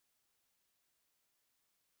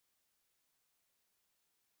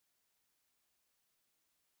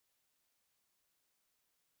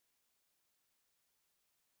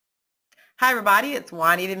Hi, everybody. It's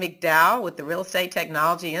Juanita McDowell with the Real Estate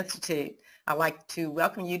Technology Institute. I'd like to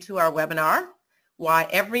welcome you to our webinar, Why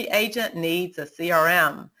Every Agent Needs a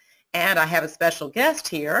CRM. And I have a special guest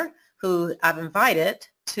here who I've invited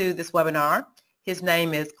to this webinar. His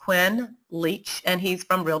name is Quinn Leach, and he's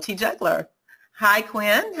from Realty Juggler. Hi,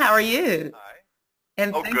 Quinn. How are you? Hi.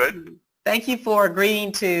 And Good. Thank you for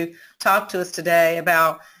agreeing to talk to us today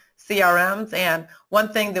about CRMs. And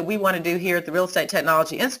one thing that we want to do here at the Real Estate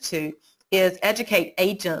Technology Institute is educate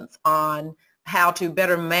agents on how to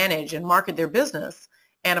better manage and market their business,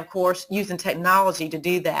 and of course using technology to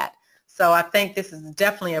do that. So I think this is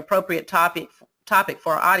definitely an appropriate topic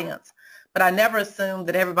for our audience. But I never assume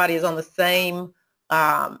that everybody is on the same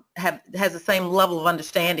has the same level of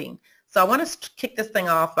understanding. So I want to kick this thing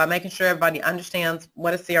off by making sure everybody understands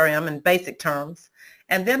what a CRM in basic terms.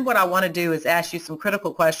 And then what I want to do is ask you some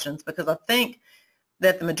critical questions, because I think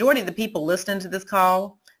that the majority of the people listening to this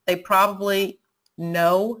call, they probably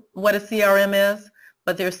know what a CRM is,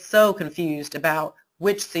 but they're so confused about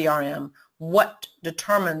which CRM, what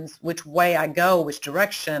determines which way I go, which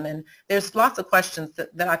direction. And there's lots of questions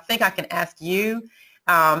that I think I can ask you,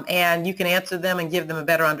 and you can answer them and give them a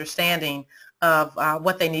better understanding of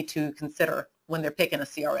what they need to consider when they're picking a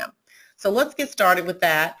CRM. So let's get started with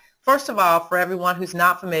that. First of all, for everyone who's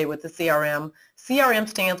not familiar with the CRM, CRM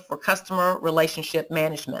stands for Customer Relationship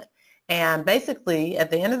Management. And basically,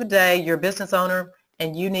 at the end of the day, you're a business owner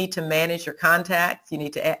and you need to manage your contacts, you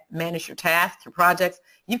need to manage your tasks, your projects.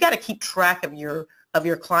 You've got to keep track of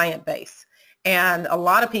your client base. And a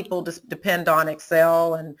lot of people just depend on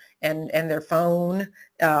Excel and their phone.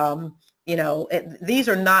 These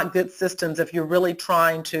are not good systems if you're really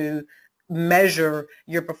trying to measure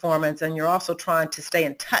your performance and you're also trying to stay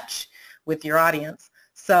in touch with your audience.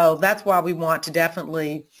 So that's why we want to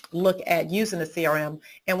definitely look at using a CRM.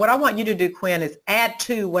 And what I want you to do, Quinn, is add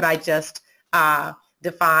to what I just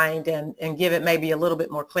defined and give it maybe a little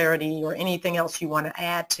bit more clarity, or anything else you want to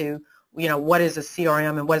add to, what is a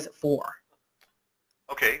CRM and what is it for?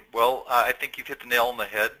 Okay, well, I think you've hit the nail on the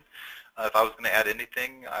head. If I was going to add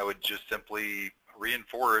anything, I would just simply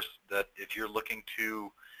reinforce that if you're looking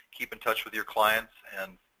to keep in touch with your clients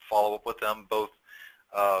and follow up with them, both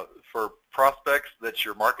for prospects that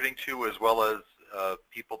you're marketing to, as well as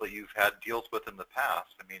people that you've had deals with in the past.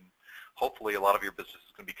 I mean, hopefully a lot of your business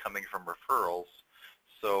is going to be coming from referrals.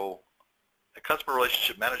 So a customer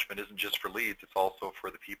relationship management isn't just for leads, it's also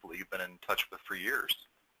for the people that you've been in touch with for years.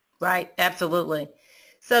 Right, absolutely.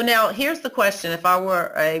 So now here's the question. If I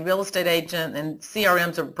were a real estate agent and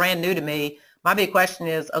CRMs are brand new to me, my big question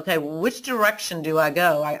is, okay, which direction do I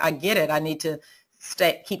go? I get it. I need to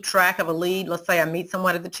keep track of a lead. Let's say I meet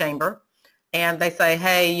someone at the chamber and they say,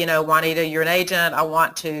 hey, Juanita, you're an agent. I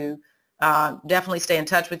want to definitely stay in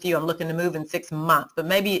touch with you. I'm looking to move in 6 months, but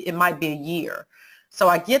maybe it might be a year. So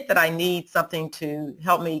I get that I need something to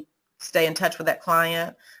help me stay in touch with that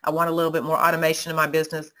client. I want a little bit more automation in my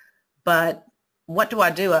business, but what do I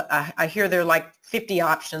do? I hear there are like 50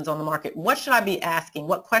 options on the market. What should I be asking?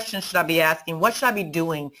 What questions should I be asking? What should I be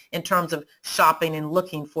doing in terms of shopping and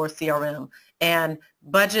looking for CRM? And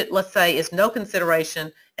budget, let's say, is no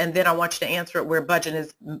consideration, and then I want you to answer it where budget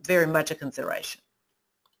is very much a consideration.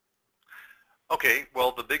 Okay,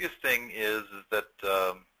 well, the biggest thing is that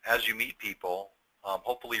as you meet people,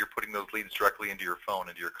 hopefully you're putting those leads directly into your phone,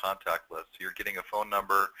 into your contact list. So you're getting a phone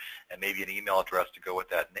number and maybe an email address to go with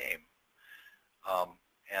that name.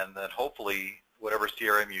 And then hopefully whatever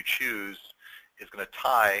CRM you choose is going to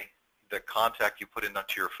tie the contact you put into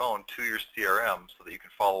your phone to your CRM so that you can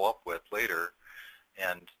follow up with later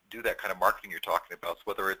and do that kind of marketing you're talking about. So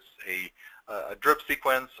whether it's a drip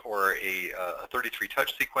sequence or a 33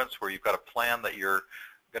 touch sequence where you've got a plan that you're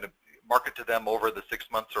going to market to them over the 6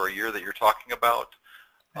 months or a year that you're talking about.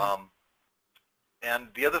 And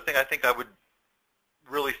the other thing I think I would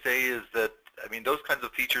really say is that, I mean, those kinds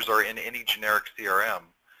of features are in any generic CRM.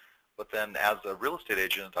 But then as a real estate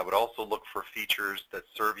agent, I would also look for features that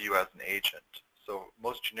serve you as an agent. So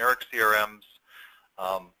most generic CRMs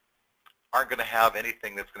aren't going to have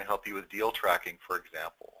anything that's going to help you with deal tracking, for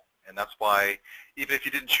example. And that's why, even if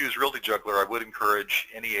you didn't choose Realty Juggler, I would encourage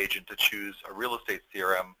any agent to choose a real estate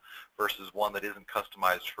CRM versus one that isn't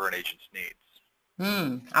customized for an agent's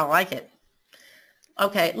needs. I like it.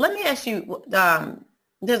 Okay, let me ask you,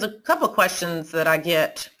 there's a couple of questions that I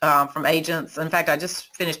get from agents. In fact, I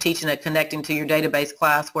just finished teaching a Connecting to Your Database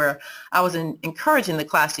class where I was encouraging the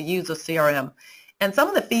class to use a CRM. And some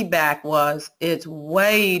of the feedback was it's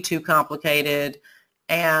way too complicated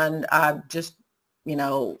and I just,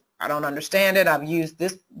 I don't understand it. I've used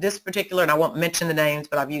this particular, and I won't mention the names,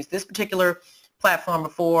 but I've used this particular platform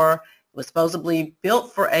before was supposedly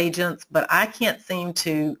built for agents, but I can't seem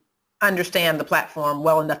to understand the platform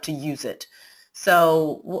well enough to use it.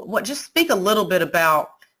 So just speak a little bit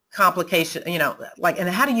about complication, and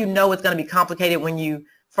how do you know it's going to be complicated when you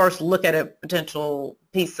first look at a potential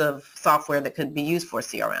piece of software that could be used for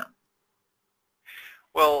CRM?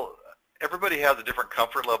 Well, everybody has a different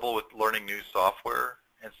comfort level with learning new software,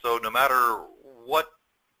 and so no matter what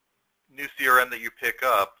new CRM that you pick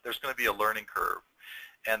up, there's going to be a learning curve.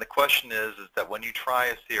 And the question is that when you try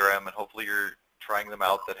a CRM, and hopefully you're trying them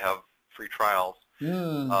out that have free trials,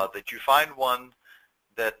 that you find one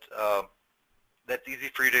that that's easy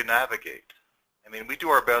for you to navigate. I mean, we do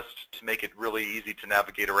our best to make it really easy to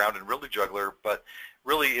navigate around in RealtyJuggler, but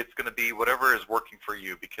really it's going to be whatever is working for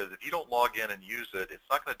you, because if you don't log in and use it, it's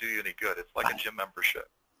not going to do you any good. It's like a gym membership.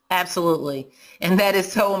 Absolutely, and that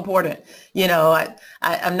is so important.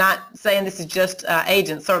 I'm not saying this is just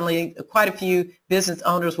agents. Certainly, quite a few business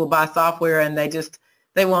owners will buy software and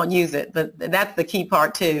they won't use it. But that's the key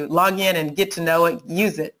part too. Log in and get to know it,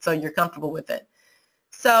 use it, so you're comfortable with it.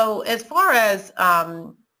 So, as far as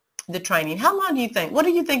the training, how long do you think? What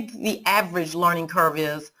do you think the average learning curve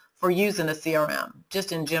is for using a CRM,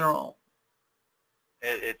 just in general?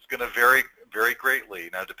 It's going to vary greatly.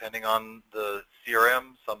 Now, depending on the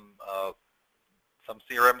CRM, some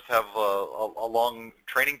CRMs have a long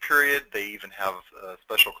training period. They even have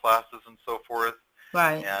special classes and so forth.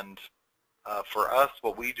 Right. And for us,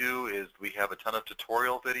 what we do is we have a ton of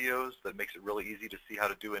tutorial videos that makes it really easy to see how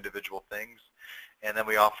to do individual things. And then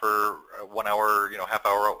we offer 1 hour,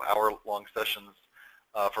 hour-long sessions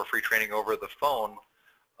for free training over the phone.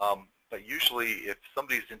 But usually, if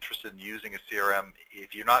somebody's interested in using a CRM,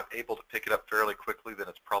 if you're not able to pick it up fairly quickly, then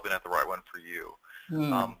it's probably not the right one for you.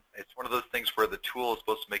 It's one of those things where the tool is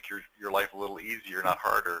supposed to make your life a little easier, not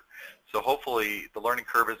harder. So hopefully, the learning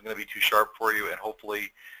curve isn't going to be too sharp for you, and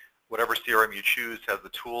hopefully, whatever CRM you choose has the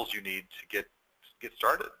tools you need to get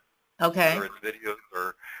started. Okay. Whether it's videos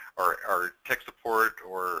or tech support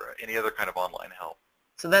or any other kind of online help.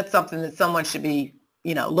 So that's something that someone should be,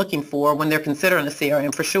 looking for when they're considering a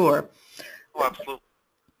CRM, for sure. Oh, absolutely.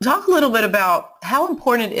 Talk a little bit about how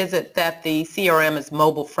important is it that the CRM is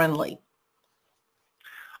mobile friendly?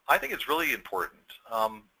 I think it's really important.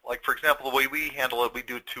 Like, for example, the way we handle it, we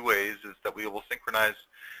do it two ways, is that we will synchronize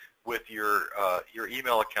with your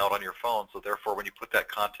email account on your phone. So therefore, when you put that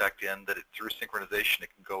contact in, that through synchronization, it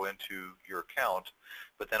can go into your account.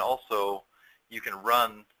 But then also, you can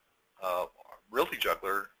run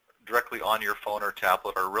RealtyJuggler directly on your phone or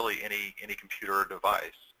tablet or really any computer or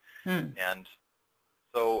device. And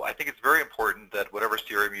so I think it's very important that whatever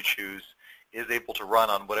CRM you choose is able to run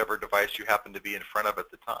on whatever device you happen to be in front of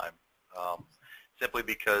at the time, simply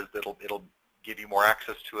because it'll give you more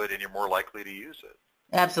access to it and you're more likely to use it.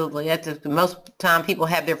 Absolutely. Most time people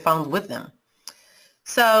have their phones with them.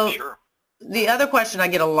 So sure. The other question I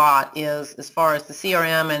get a lot is as far as the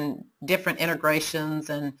CRM and different integrations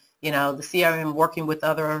and, the CRM working with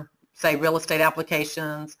other, say, real estate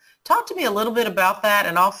applications. Talk to me a little bit about that,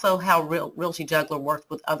 and also how RealtyJuggler works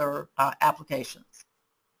with other applications.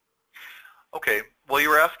 Okay. Well, you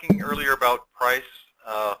were asking earlier about price,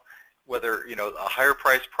 whether, a higher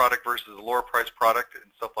price product versus a lower price product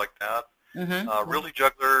and stuff like that.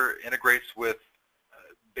 RealtyJuggler integrates with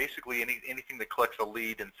basically anything that collects a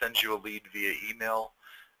lead and sends you a lead via email,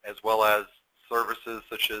 as well as services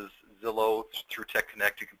such as Zillow. Through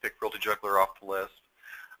TechConnect, you can pick RealtyJuggler off the list.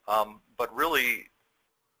 But really,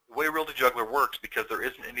 the way RealtyJuggler works, because there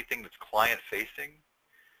isn't anything that's client-facing,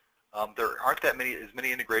 there aren't as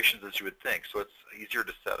many integrations as you would think, so it's easier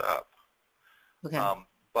to set up. Okay.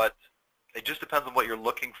 But it just depends on what you're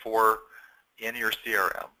looking for in your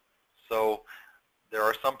CRM. So there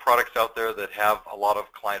are some products out there that have a lot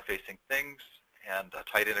of client-facing things and a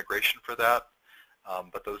tight integration for that,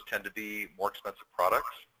 but those tend to be more expensive products.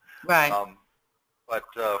 Right. But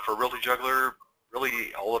for RealtyJuggler,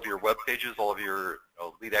 really all of your web pages, all of your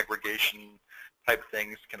lead aggregation type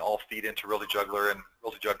things can all feed into RealtyJuggler, and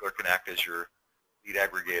RealtyJuggler can act as your lead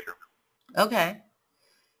aggregator. Okay.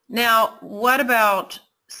 Now, what about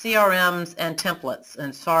CRMs and templates,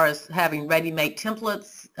 as far as having ready-made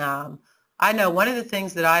templates? I know one of the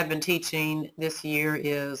things that I've been teaching this year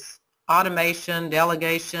is automation,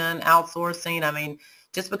 delegation, outsourcing. I mean,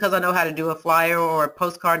 just because I know how to do a flyer or a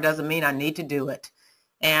postcard doesn't mean I need to do it.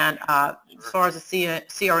 And as far as the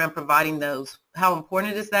CRM providing those, how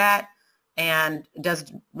important is that? And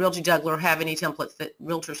does RealtyJuggler have any templates that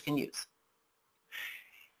realtors can use?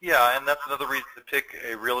 Yeah, and that's another reason to pick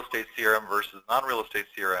a real estate CRM versus non-real estate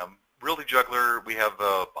CRM. RealtyJuggler, we have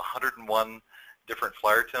 101 different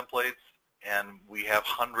flyer templates, and we have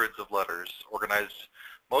hundreds of letters organized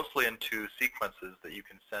mostly into sequences that you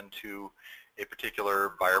can send to a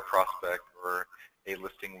particular buyer prospect or a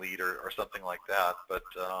listing lead or something like that. But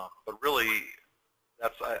really,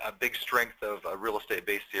 that's a big strength of a real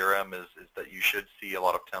estate-based CRM is that you should see a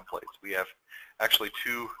lot of templates. We have actually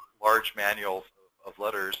 2 large manuals of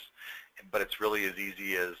letters, but it's really as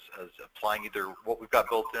easy as applying either what we've got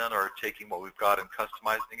built in or taking what we've got and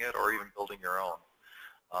customizing it, or even building your own,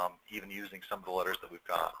 even using some of the letters that we've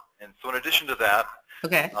got. And so in addition to that,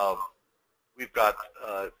 Okay. we've got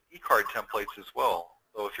e-card templates as well.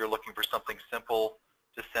 So if you're looking for something simple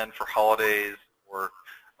to send for holidays or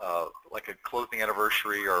like a closing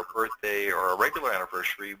anniversary or a birthday or a regular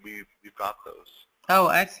anniversary, we've got those. Oh,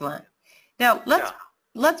 excellent. Now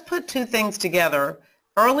let's put 2 things together.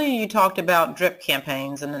 Earlier you talked about drip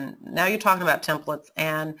campaigns, and then now you're talking about templates,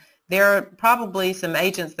 and there are probably some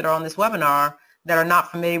agents that are on this webinar that are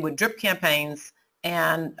not familiar with drip campaigns,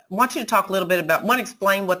 and I want you to talk a little bit about,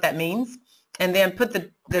 explain what that means, and then put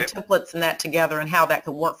the templates and that together and how that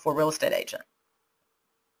could work for a real estate agent.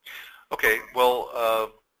 Okay,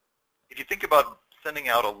 well, if you think about sending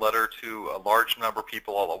out a letter to a large number of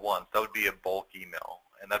people all at once, that would be a bulk email,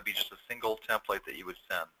 and that would be just a single template that you would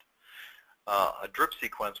send. A drip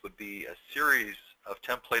sequence would be a series of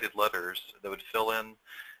templated letters that would fill in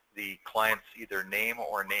the client's either name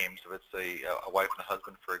or names, if it's a wife and a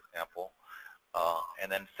husband, for example,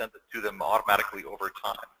 and then send it to them automatically over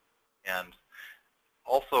time. And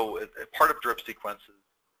also, part of drip sequences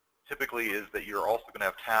typically is that you're also going to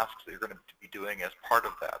have tasks that you're going to be doing as part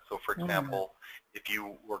of that. So for example, if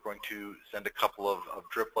you were going to send a couple of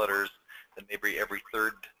drip letters, then maybe every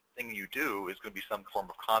third thing you do is going to be some form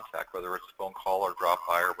of contact, whether it's a phone call or drop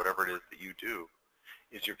by or whatever it is that you do,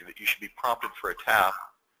 is you should be prompted for a task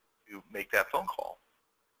to make that phone call.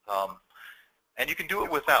 And you can do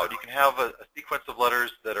it without. You can have a sequence of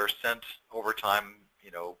letters that are sent over time,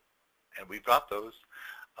 and we've got those.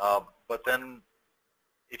 But then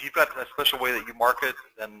if you've got a special way that you market,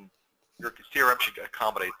 then your CRM should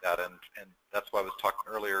accommodate that, and that's why I was talking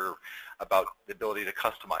earlier about the ability to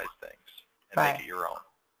customize things and make it your own.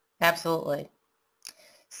 Absolutely.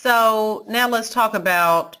 So now let's talk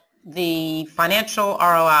about the financial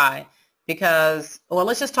ROI, because, well,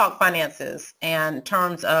 let's just talk finances in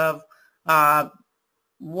terms of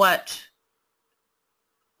what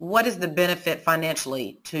is the benefit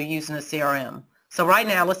financially to using a CRM. So right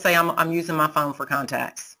now, let's say I'm using my phone for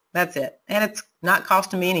contacts. That's it. And it's not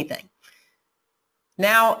costing me anything.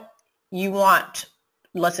 Now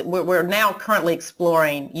we're now currently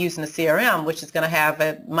exploring using a CRM, which is going to have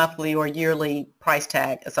a monthly or yearly price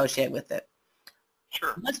tag associated with it.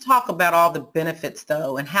 Sure. Let's talk about all the benefits,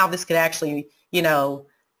 though, and how this could actually,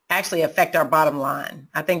 actually affect our bottom line.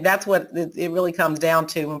 I think that's what it really comes down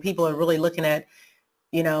to when people are really looking at,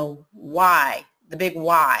 why, the big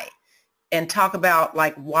why. And talk about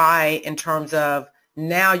like why in terms of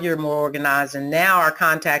now you're more organized and now our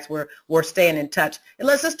contacts we're staying in touch. And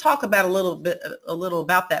let's just talk about a little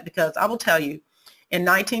about that, because I will tell you, in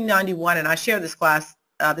 1991, and I share this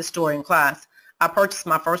story in class, I purchased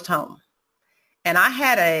my first home, and I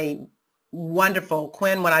had a wonderful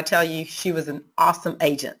Quinn. When I tell you, she was an awesome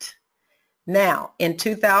agent. Now in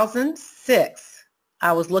 2006,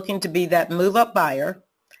 I was looking to be that move-up buyer.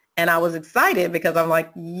 And I was excited because I'm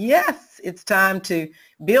like, yes, it's time to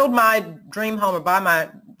build my dream home or buy my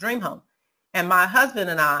dream home. And my husband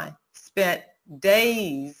and I spent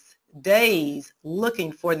days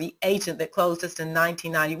looking for the agent that closed us in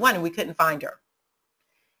 1991, and we couldn't find her.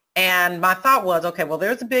 And my thought was, okay, well,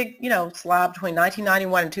 there's a big, slab between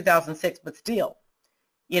 1991 and 2006, but still,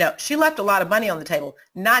 she left a lot of money on the table,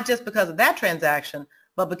 not just because of that transaction,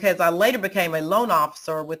 but because I later became a loan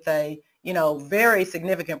officer with a very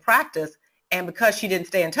significant practice, and because she didn't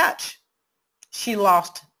stay in touch, she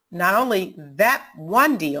lost not only that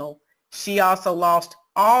one deal, she also lost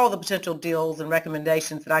all the potential deals and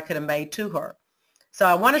recommendations that I could have made to her. So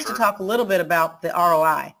I want us to talk a little bit about the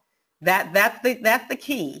ROI. That's the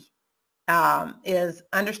key, is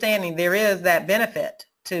understanding there is that benefit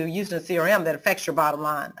to using a CRM that affects your bottom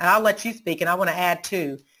line. And I'll let you speak, and I want to add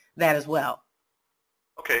to that as well.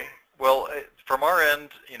 Okay. Well, from our end,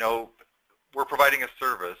 we're providing a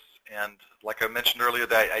service, and like I mentioned earlier,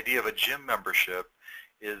 the idea of a gym membership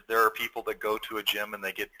is there are people that go to a gym and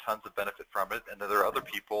they get tons of benefit from it, and there are other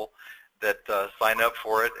people that sign up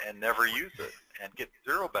for it and never use it and get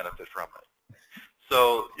zero benefit from it.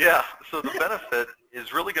 So so the benefit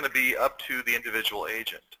is really going to be up to the individual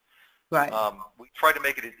agent. Right. We try to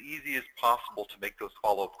make it as easy as possible to make those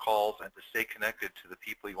follow-up calls and to stay connected to the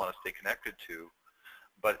people you want to stay connected to.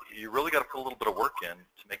 But you really got to put a little bit of work in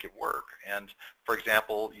to make it work. And for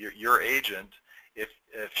example, your agent If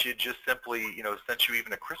she had just simply, sent you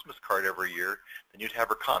even a Christmas card every year, then you'd have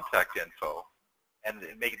her contact info, and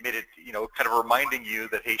it made it, kind of reminding you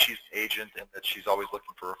that, hey, she's an agent and that she's always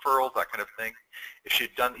looking for referrals, that kind of thing. If she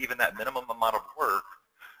had done even that minimum amount of work,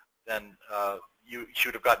 then she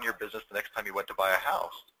would have gotten your business the next time you went to buy a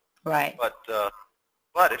house. Right.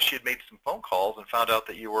 But if she had made some phone calls and found out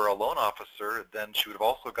that you were a loan officer, then she would have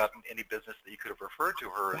also gotten any business that you could have referred to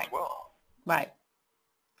her as well. Right.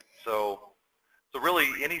 So really,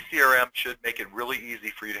 any CRM should make it really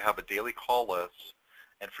easy for you to have a daily call list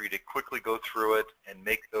and for you to quickly go through it and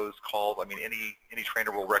make those calls. I mean, any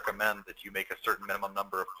trainer will recommend that you make a certain minimum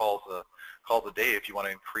number of calls a day if you want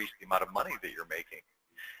to increase the amount of money that you're making.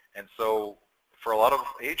 And so for a lot of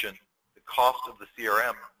agents, the cost of the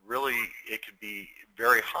CRM, really, it could be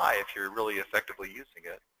very high if you're really effectively using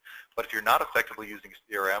it. But if you're not effectively using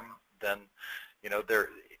CRM, then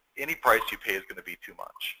any price you pay is going to be too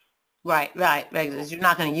much. Right, because you're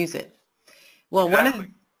not going to use it. Well, exactly.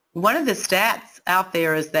 one of the stats out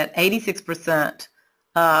there is that 86%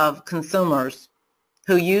 of consumers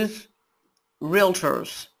who use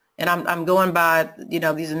realtors, and I'm going by,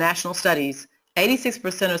 these are national studies,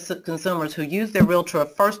 86% of consumers who use their realtor a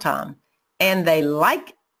first time and they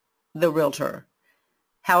like the realtor.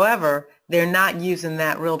 However, they're not using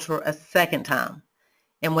that realtor a second time.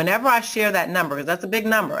 And whenever I share that number, because that's a big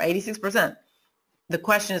number, 86%, the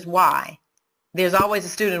question is why? There's always a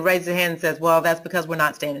student who raises their hand and says, well, that's because we're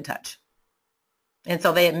not staying in touch. And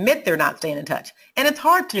so they admit they're not staying in touch. And it's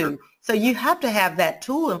hard to. Sure. So you have to have that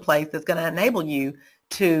tool in place that's going to enable you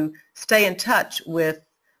to stay in touch with,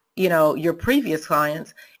 your previous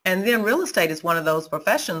clients. And then real estate is one of those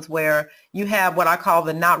professions where you have what I call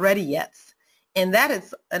the not ready yets. And that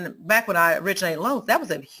is, and back when I originated loans, that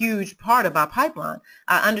was a huge part of my pipeline.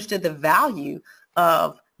 I understood the value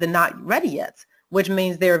of the not ready yets, which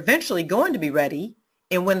means they're eventually going to be ready.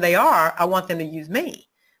 And when they are, I want them to use me.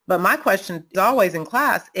 But my question is always in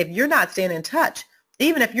class, if you're not staying in touch,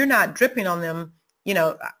 even if you're not dripping on them,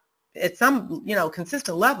 at some,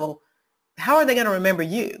 consistent level, how are they going to remember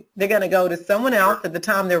you? They're going to go to someone else at the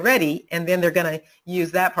time they're ready, and then they're going to use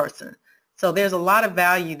that person. So there's a lot of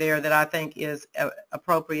value there that I think is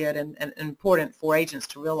appropriate and important for agents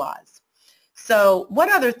to realize. So what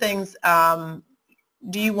other things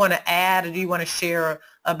do you want to add or do you want to share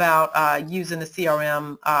about using the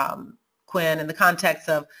CRM, Quinn, in the context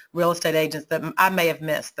of real estate agents that I may have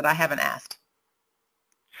missed, that I haven't asked?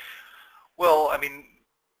 Well, I mean,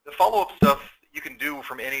 the follow-up stuff you can do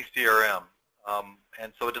from any CRM,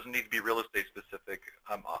 and so it doesn't need to be real estate specific.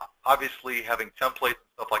 Obviously, having templates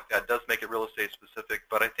and stuff like that does make it real estate specific,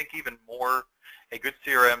 but I think even more, a good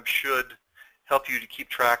CRM should help you to keep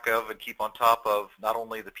track of and keep on top of not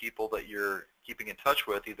only the people that you're keeping in touch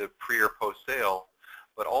with, either pre or post sale,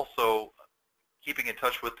 but also keeping in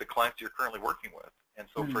touch with the clients you're currently working with. And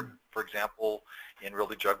so, for example, in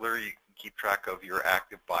Realty Juggler, you can keep track of your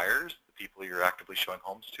active buyers, the people you're actively showing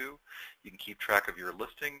homes to. You can keep track of your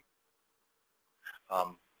listing.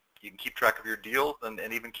 You can keep track of your deals and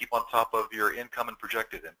even keep on top of your income and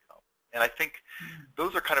projected income. And I think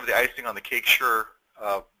those are kind of the icing on the cake, sure,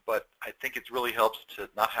 but I think it really helps to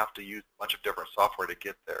not have to use a bunch of different software to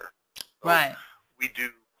get there. So right. We do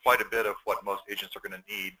quite a bit of what most agents are going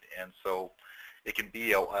to need, and so it can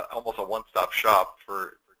be almost a one-stop shop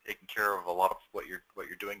for taking care of a lot of what you're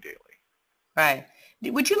doing daily. Right.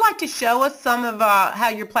 Would you like to show us some of how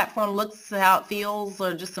your platform looks, how it feels,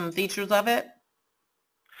 or just some features of it?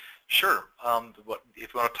 Sure.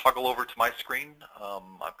 If you want to toggle over to my screen,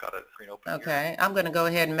 I've got a screen open Okay. here. I'm going to go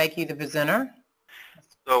ahead and make you the presenter.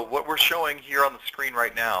 So what we're showing here on the screen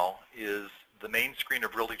right now is the main screen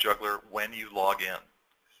of Realty Juggler when you log in.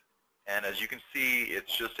 And as you can see,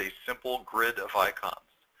 it's just a simple grid of icons.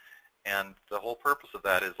 And the whole purpose of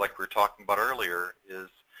that is, like we were talking about earlier, is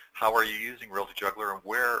how are you using Realty Juggler and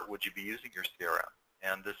where would you be using your CRM?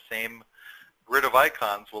 And the same grid of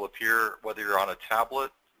icons will appear whether you're on a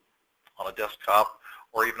tablet, on a desktop,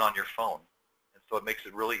 or even on your phone. And so it makes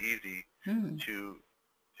it really easy to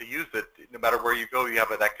use it. No matter where you go, you have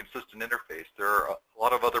that consistent interface. There are a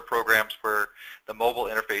lot of other programs where the mobile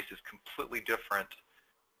interface is completely different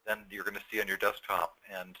than you're going to see on your desktop,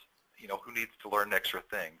 and who needs to learn extra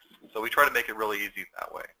things? So we try to make it really easy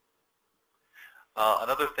that way.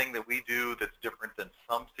 Another thing that we do that's different than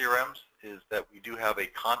some CRMs is that we do have a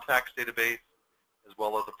contacts database as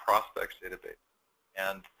well as a prospects database.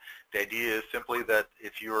 And the idea is simply that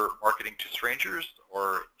if you're marketing to strangers,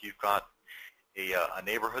 or if you've got a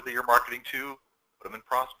neighborhood that you're marketing to, put them in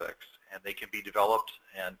prospects, and they can be developed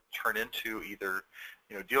and turn into either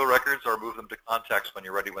deal records or move them to contacts when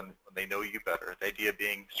you're ready, when they know you better. The idea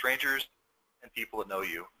being strangers, and people that know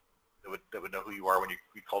you, that would know who you are when you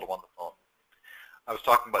called them on the phone. I was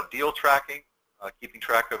talking about deal tracking, keeping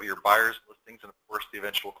track of your buyers, listings, and of course the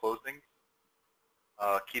eventual closing.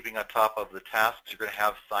 Keeping on top of the tasks you're going to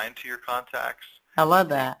have signed to your contacts. I love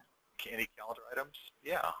that. Any calendar items.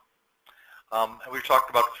 Yeah. And we've talked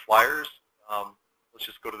about flyers. Let's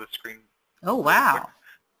just go to the screen. Oh, wow.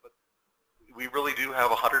 But we really do have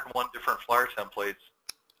 101 different flyer templates.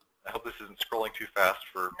 I hope this isn't scrolling too fast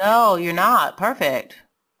for... No, you're not. Perfect.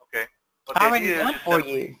 Okay. But already done for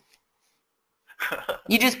you.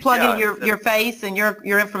 You just plug in your face and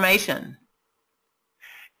your information.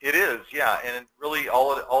 It is, yeah, and really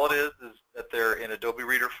all it is that they're in Adobe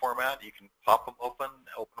Reader format. You can pop them open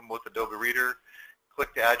them with Adobe Reader,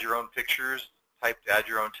 click to add your own pictures, type to add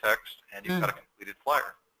your own text, and you've got a completed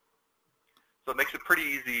flyer. So it makes it pretty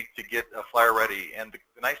easy to get a flyer ready. And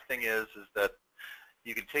the nice thing is that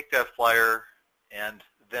you can take that flyer and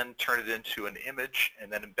then turn it into an image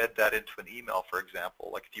and then embed that into an email, for example.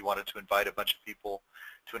 Like if you wanted to invite a bunch of people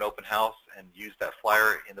to an open house and use that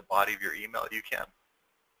flyer in the body of your email, you can.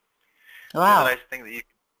 Wow. The nice thing that you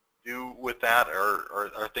can do with that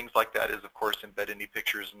or things like that is, of course, embed any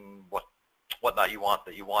pictures and whatnot you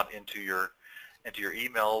want into your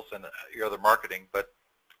emails and your other marketing. But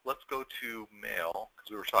let's go to mail, because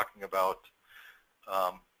we were talking about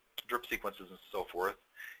drip sequences and so forth.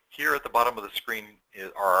 Here at the bottom of the screen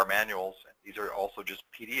are our manuals. These are also just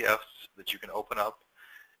PDFs that you can open up,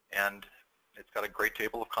 and it's got a great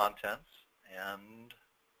table of contents and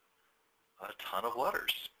a ton of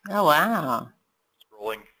letters. Oh, wow.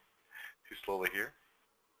 Scrolling too slowly here.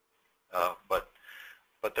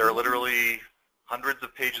 But there are literally hundreds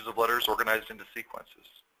of pages of letters organized into sequences.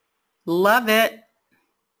 Love it.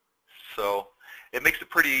 So it makes it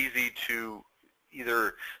pretty easy to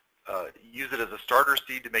either use it as a starter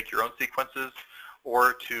seed to make your own sequences,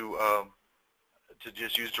 or to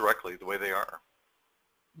just use directly the way they are.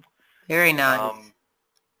 Very nice.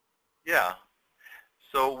 Yeah.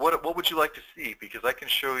 So what would you like to see? Because I can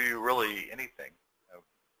show you really anything.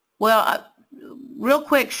 Well, real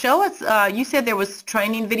quick, show us. You said there was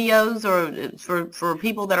training videos, or for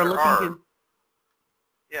people that are looking to.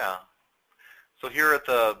 Yeah. So here at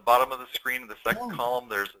the bottom of the screen, in the second column,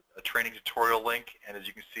 there's a training tutorial link, and as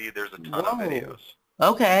you can see, there's a ton of videos.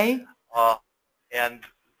 Okay. And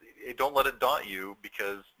don't let it daunt you,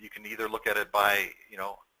 because you can either look at it by,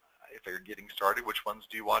 if you're getting started, which ones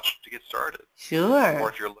do you watch to get started? Sure. Or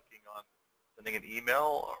if you're looking on sending an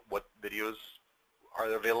email, what videos are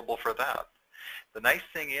available for that? The nice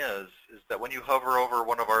thing is that when you hover over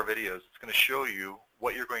one of our videos, it's going to show you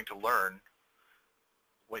what you're going to learn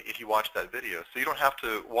if you watch that video. So you don't have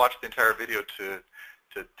to watch the entire video to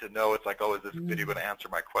know. It's like, oh, is this video going to answer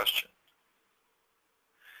my question?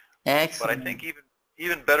 Excellent. But I think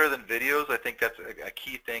even better than videos, I think that's a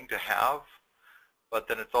key thing to have. But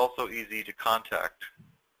then it's also easy to contact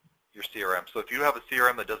your CRM. So if you have a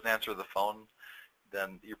CRM that doesn't answer the phone,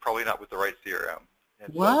 then you're probably not with the right CRM.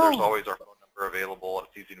 And so there's always our phone number available.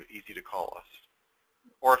 It's easy to call us.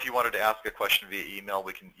 Or if you wanted to ask a question via email,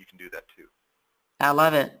 you can do that too. I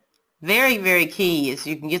love it. Very, very key is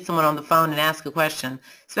you can get someone on the phone and ask a question,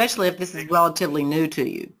 especially if this is relatively new to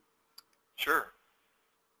you. Sure.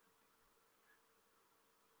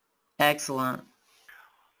 Excellent.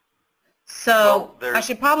 So I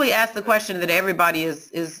should probably ask the question that everybody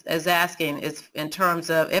is asking, is in terms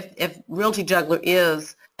of if Realty Juggler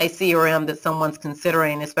is a CRM that someone's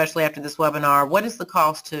considering, especially after this webinar, what is the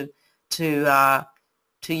cost to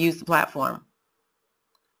use the platform?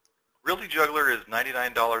 Realty Juggler is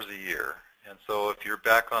 $99 a year, and so if you're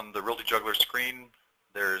back on the Realty Juggler screen,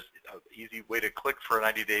 there's an easy way to click for a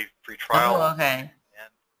 90-day free trial. Oh, okay. And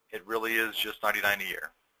it really is just $99 a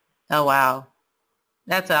year. Oh, wow.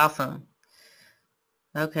 That's awesome.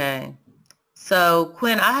 Okay. So,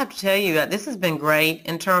 Quinn, I have to tell you that this has been great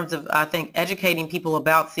in terms of, I think, educating people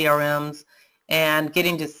about CRMs and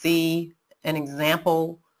getting to see an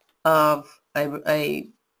example of a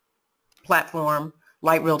platform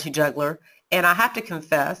like Realty Juggler. And I have to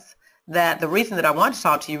confess that the reason that I want to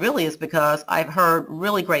talk to you really is because I've heard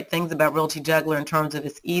really great things about Realty Juggler in terms of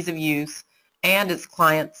its ease of use and its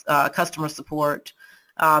clients' customer support.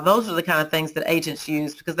 Those are the kind of things that agents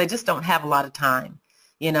use because they just don't have a lot of time.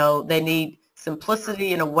 They need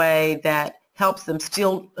simplicity in a way that helps them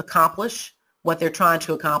still accomplish what they're trying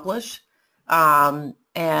to accomplish,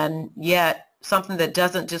 and yet something that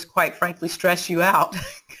doesn't just, quite frankly, stress you out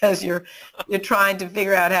because you're trying to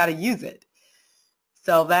figure out how to use it.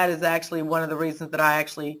 So that is actually one of the reasons that I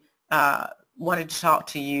actually wanted to talk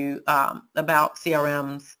to you about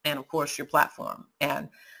CRMs and, of course, your platform. And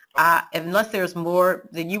Unless there's more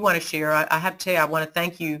that you want to share, I have to tell you, I want to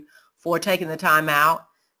thank you for taking the time out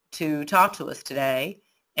to talk to us today.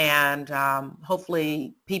 And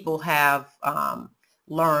hopefully people have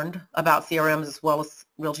learned about CRMs as well as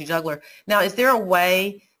Realty Juggler. Now, is there a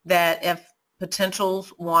way that if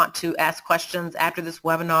potentials want to ask questions after this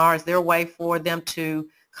webinar, is there a way for them to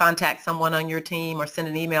contact someone on your team or send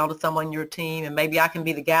an email to someone on your team, and maybe I can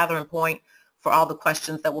be the gathering point for all the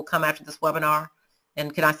questions that will come after this webinar?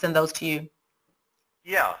 And can I send those to you?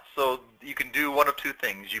 Yeah, so you can do one of two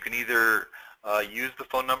things. You can either use the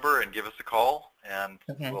phone number and give us a call, and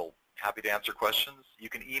we'll happy to answer questions. You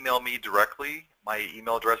can email me directly. My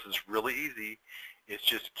email address is really easy. It's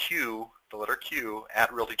just Q, the letter Q,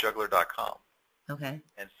 @realtyjuggler.com. Okay.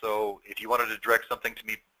 And so if you wanted to direct something to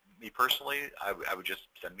me personally, I would just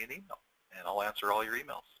send me an email, and I'll answer all your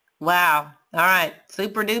emails. Wow. All right.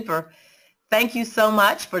 Super duper. Thank you so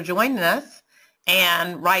much for joining us.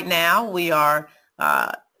 And right now we are,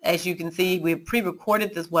 as you can see, we've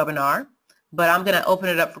pre-recorded this webinar, but I'm going to open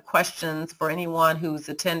it up for questions for anyone who's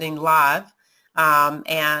attending live.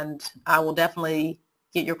 And I will definitely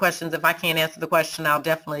get your questions. If I can't answer the question, I'll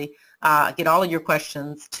definitely get all of your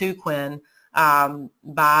questions to Quinn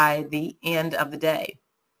by the end of the day.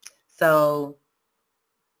 So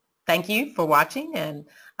thank you for watching, and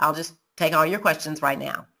I'll just take all your questions right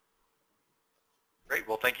now. Great.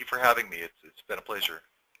 Well, thank you for having me. It's been a pleasure.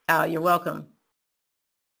 You're welcome.